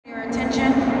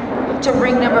attention to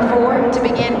ring number 4 to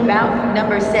begin bout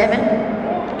number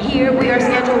 7. Here we are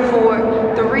scheduled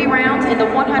for 3 rounds in the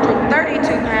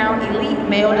 132-pound elite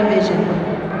male division.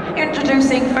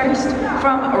 Introducing first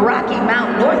from Rocky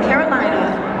Mount, North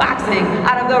Carolina, boxing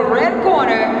out of the red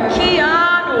corner,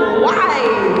 Keon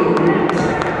White.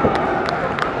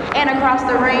 And across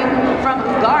the ring from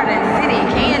Garden City,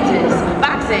 Kansas,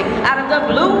 boxing out of the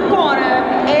blue corner,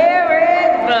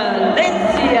 Eric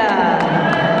Valencia.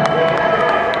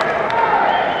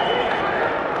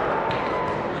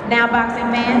 Now boxing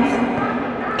fans,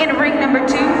 in ring number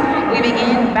 2, we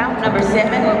begin bout number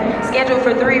 7, scheduled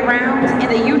for 3 rounds in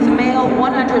the youth male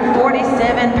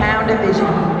 147-pound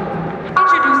division.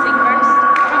 Introducing first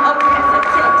from Odessa,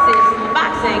 Texas,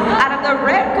 boxing out of the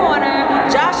red corner,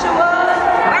 Joshua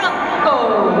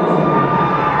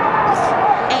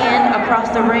and across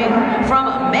the ring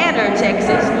from Manor,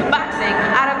 Texas, boxing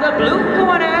out of the blue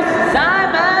corner,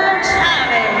 Simon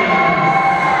Chavez.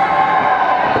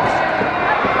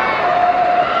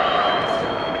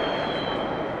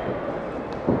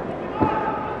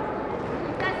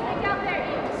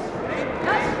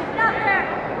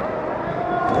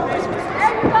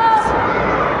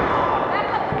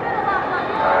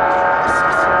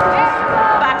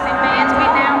 Boxing fans, we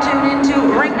now tune into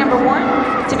ring number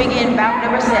 1 to begin bout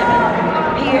number 7.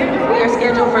 Here, we are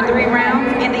scheduled for 3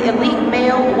 rounds in the elite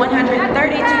male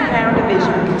 132-pound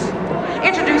division.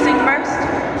 Introducing first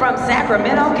from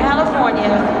Sacramento, California,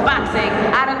 boxing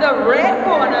out of the red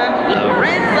corner,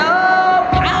 Lorenzo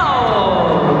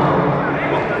Powell.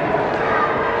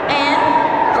 And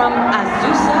from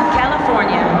Azusa,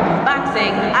 California,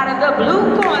 boxing out of the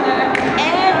blue corner,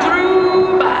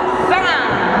 Andrew Bassan.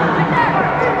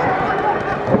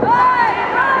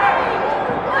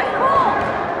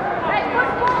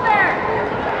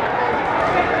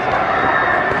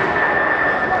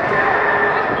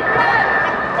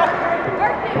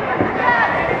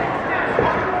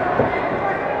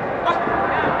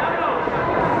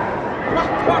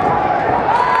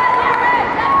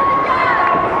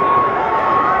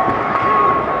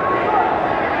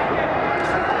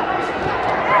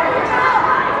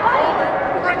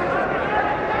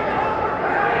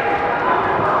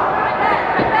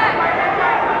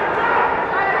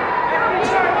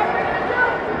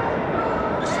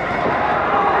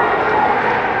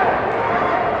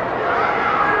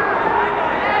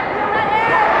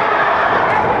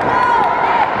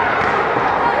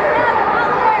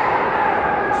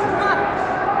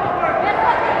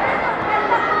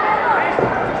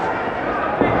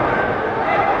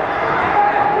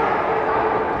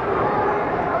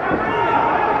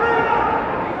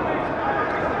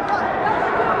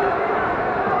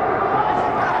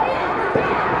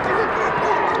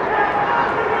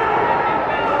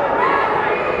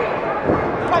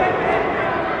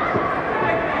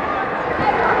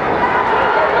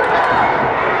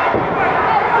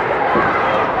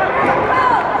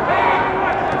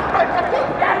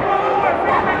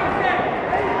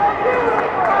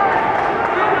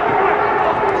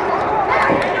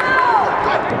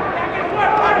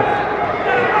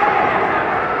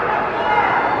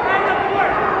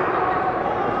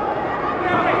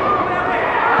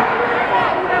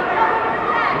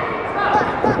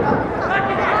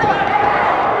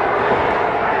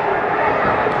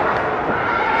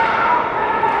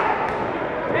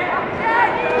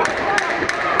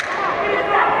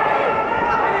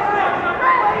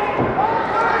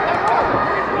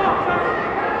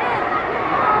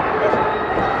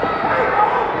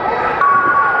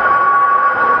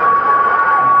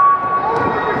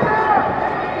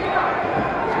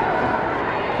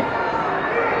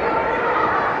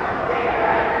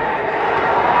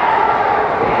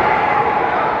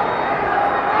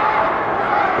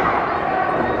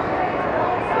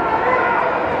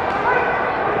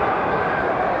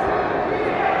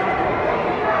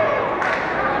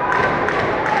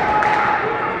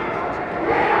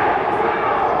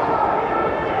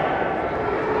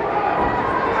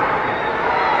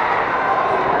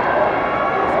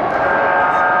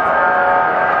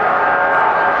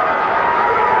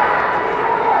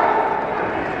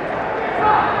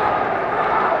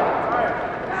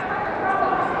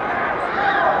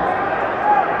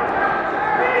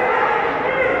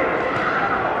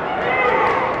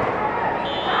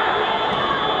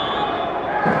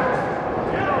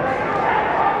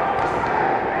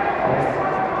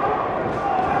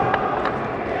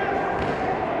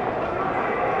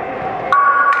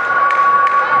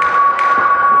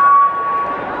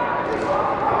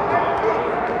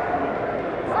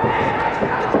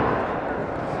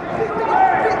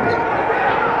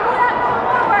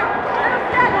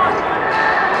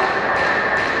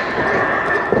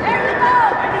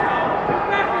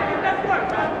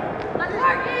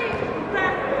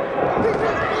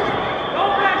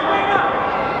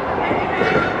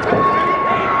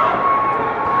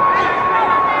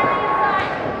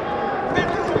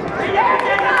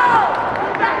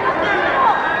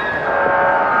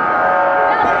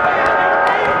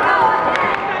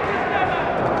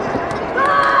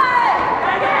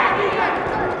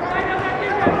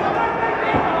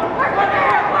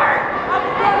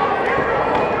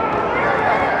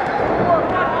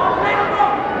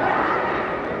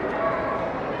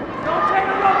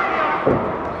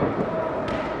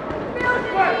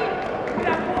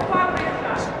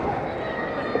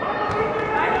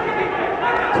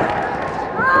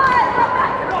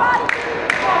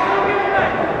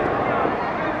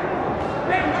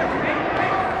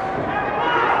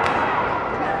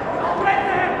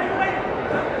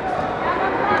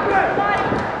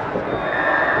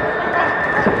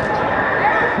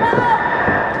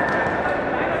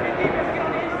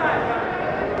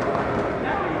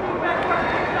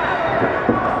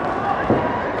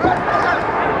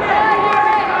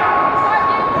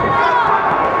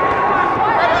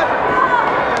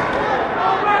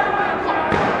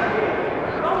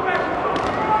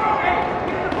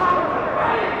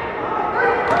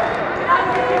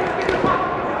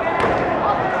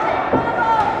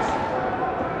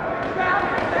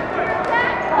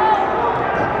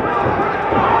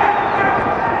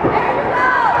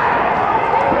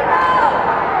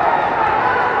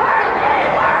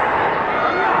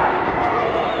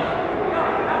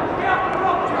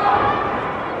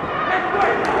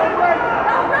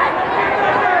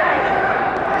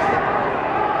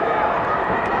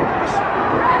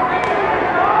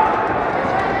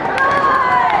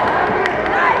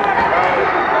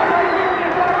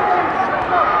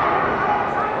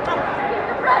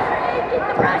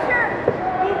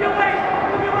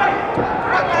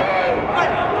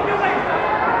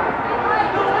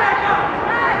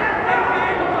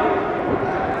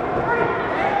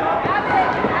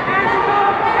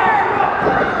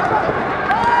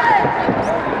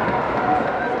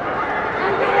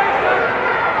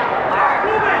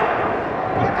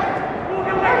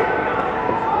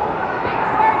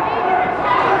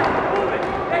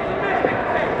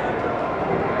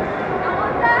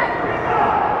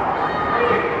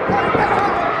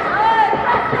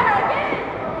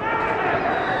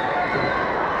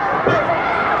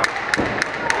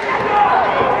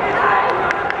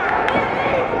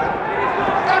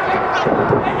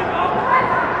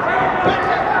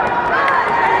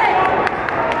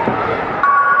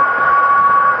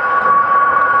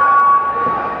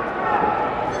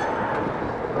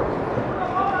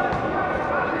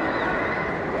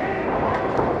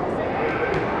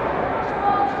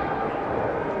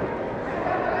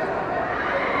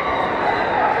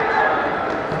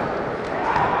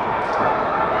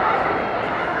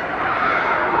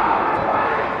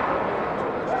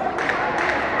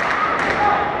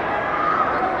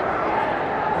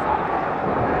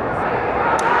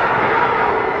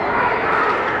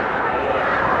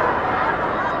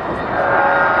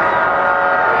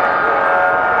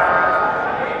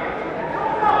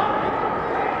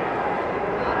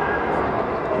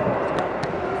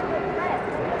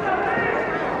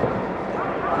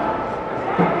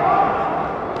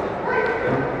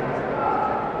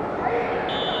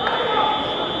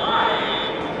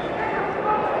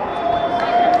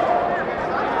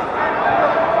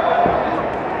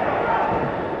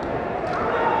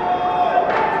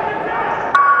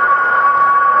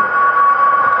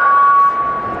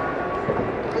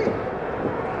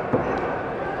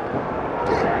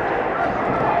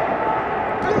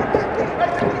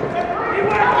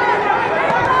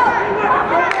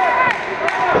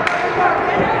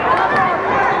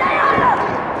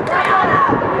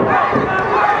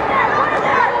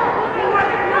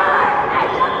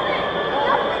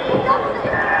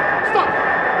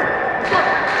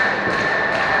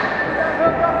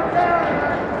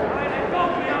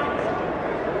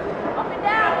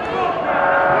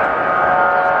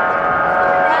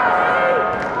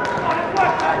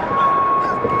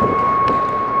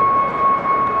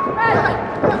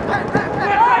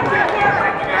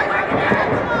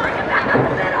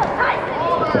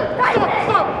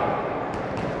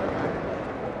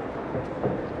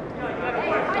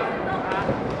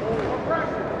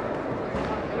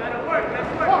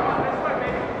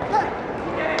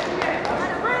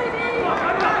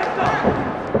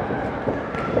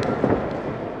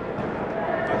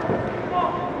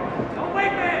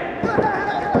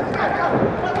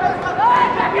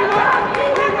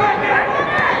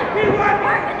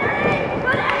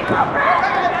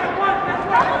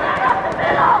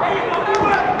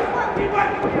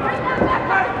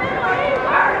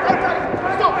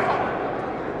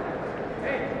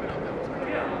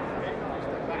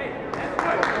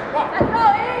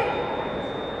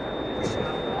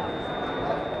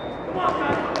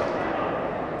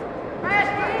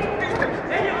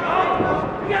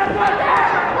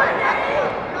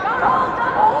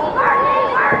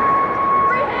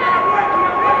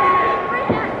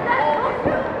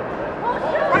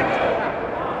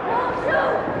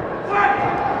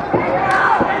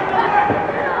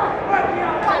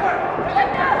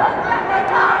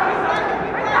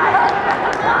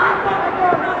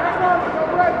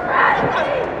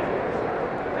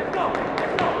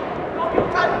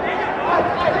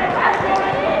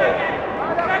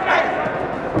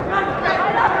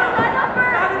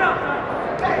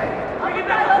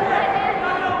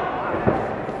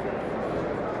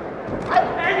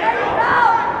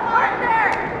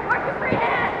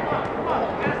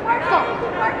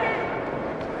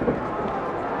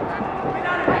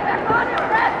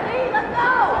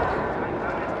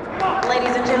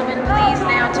 Ladies and gentlemen, please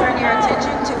now turn your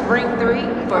attention to ring 3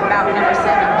 for bout number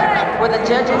 7, where the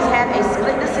judges have a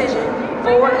split decision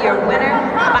for your winner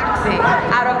boxing.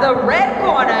 Out of the red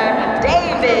corner,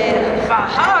 David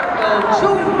Fajardo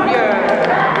Jr.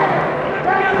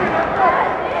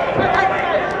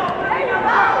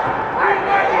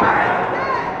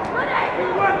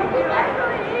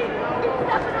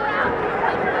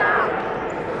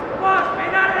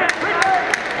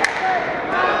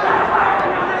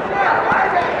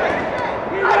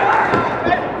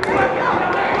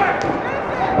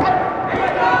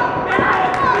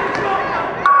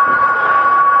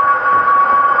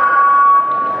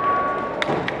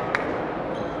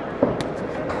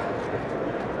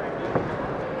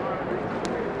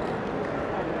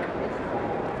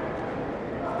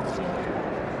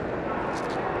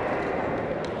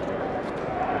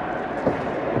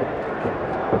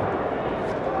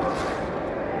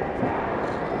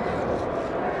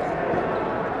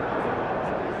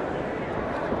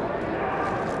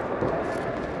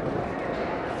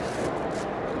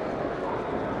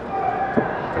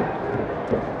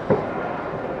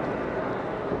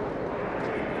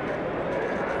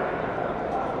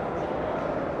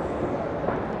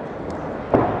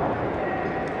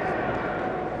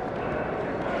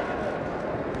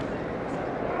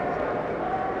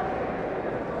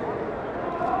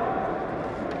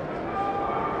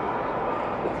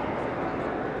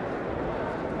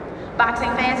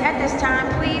 Boxing fans, at this time,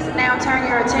 please now turn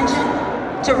your attention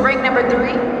to ring number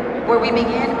 3, where we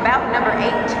begin bout number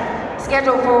 8,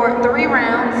 scheduled for 3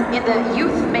 rounds in the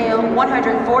youth male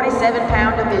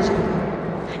 147-pound division.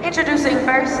 Introducing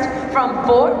first from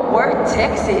Fort Worth,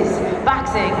 Texas,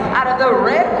 boxing out of the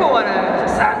red corner,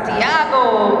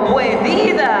 Santiago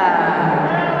Buenida.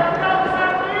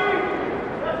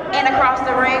 And across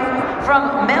the ring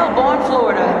from Melbourne,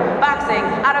 Florida, boxing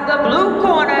out of the blue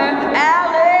corner,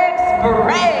 Alex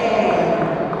Bray.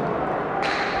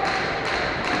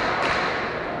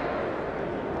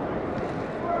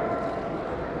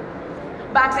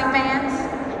 Boxing fans,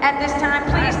 at this time,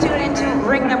 please tune into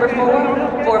ring number 4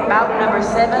 for bout number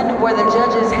 7, where the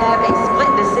judges have a split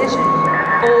decision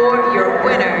for your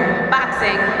winner.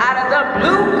 Boxing out of the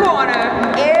blue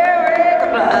corner, Eric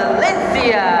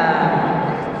Valencia.